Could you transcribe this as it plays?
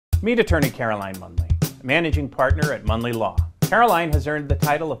Meet Attorney Caroline Munley, Managing Partner at Munley Law. Caroline has earned the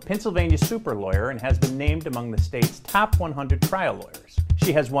title of Pennsylvania Super Lawyer and has been named among the state's top 100 trial lawyers.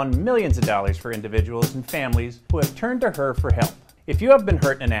 She has won millions of dollars for individuals and families who have turned to her for help. If you have been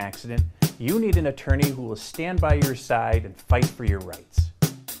hurt in an accident, you need an attorney who will stand by your side and fight for your rights.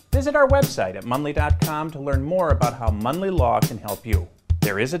 Visit our website at munley.com to learn more about how Munley Law can help you.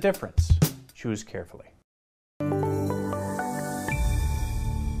 There is a difference. Choose carefully.